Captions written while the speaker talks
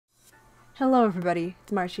Hello everybody,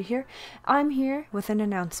 it's Marcia here. I'm here with an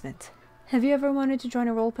announcement. Have you ever wanted to join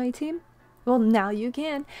a roleplay team? Well, now you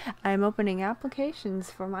can. I'm opening applications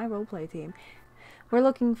for my roleplay team. We're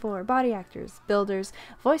looking for body actors, builders,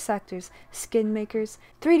 voice actors, skin makers,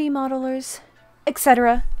 3D modelers,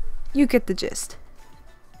 etc. You get the gist.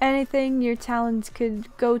 Anything your talents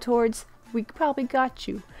could go towards, we probably got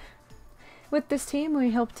you. With this team, we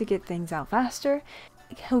hope to get things out faster.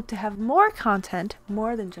 Hope to have more content,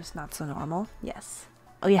 more than just Not So Normal. Yes,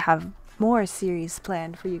 we have more series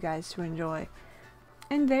planned for you guys to enjoy,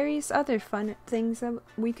 and various other fun things that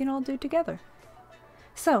we can all do together.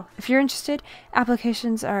 So, if you're interested,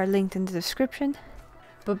 applications are linked in the description.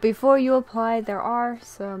 But before you apply, there are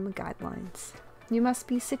some guidelines. You must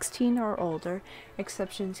be 16 or older.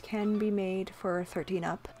 Exceptions can be made for 13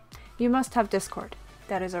 up. You must have Discord.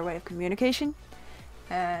 That is our way of communication,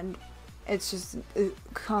 and it's just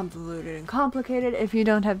convoluted and complicated. If you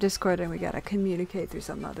don't have Discord, then we gotta communicate through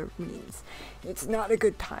some other means. It's not a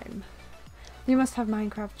good time. You must have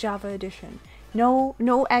Minecraft Java Edition. No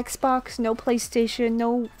Xbox, no PlayStation,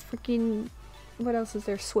 no freaking... What else is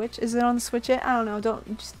there? Switch? Is it on the Switch yet? I don't know.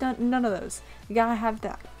 None of those. You gotta have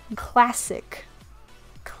that classic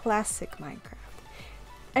Minecraft.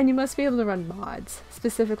 And you must be able to run mods.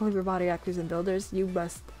 Specifically for body actors and builders, you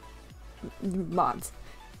must... mods.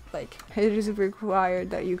 Like, it is required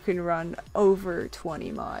that you can run over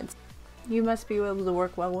 20 mods. You must be able to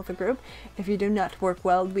work well with a group. If you do not work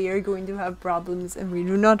well, we are going to have problems, and we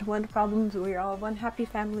do not want problems. We are all one happy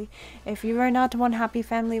family. If you are not one happy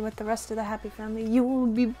family with the rest of the happy family, you will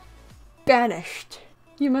be banished.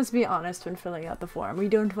 You must be honest when filling out the form. We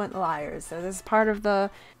don't want liars. So that's part of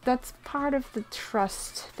the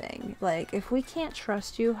trust thing. Like, if we can't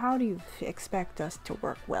trust you, how do you expect us to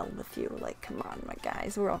work well with you? Like, come on, my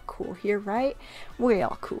guys. We're all cool here, right? We're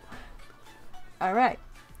all cool. Alright.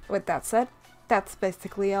 With that said, that's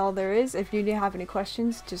basically all there is. If you do have any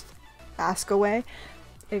questions, just ask away.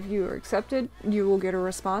 If you are accepted, you will get a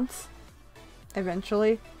response.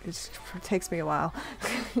 Eventually. It takes me a while.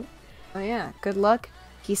 Oh yeah, good luck.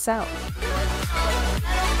 Peace out.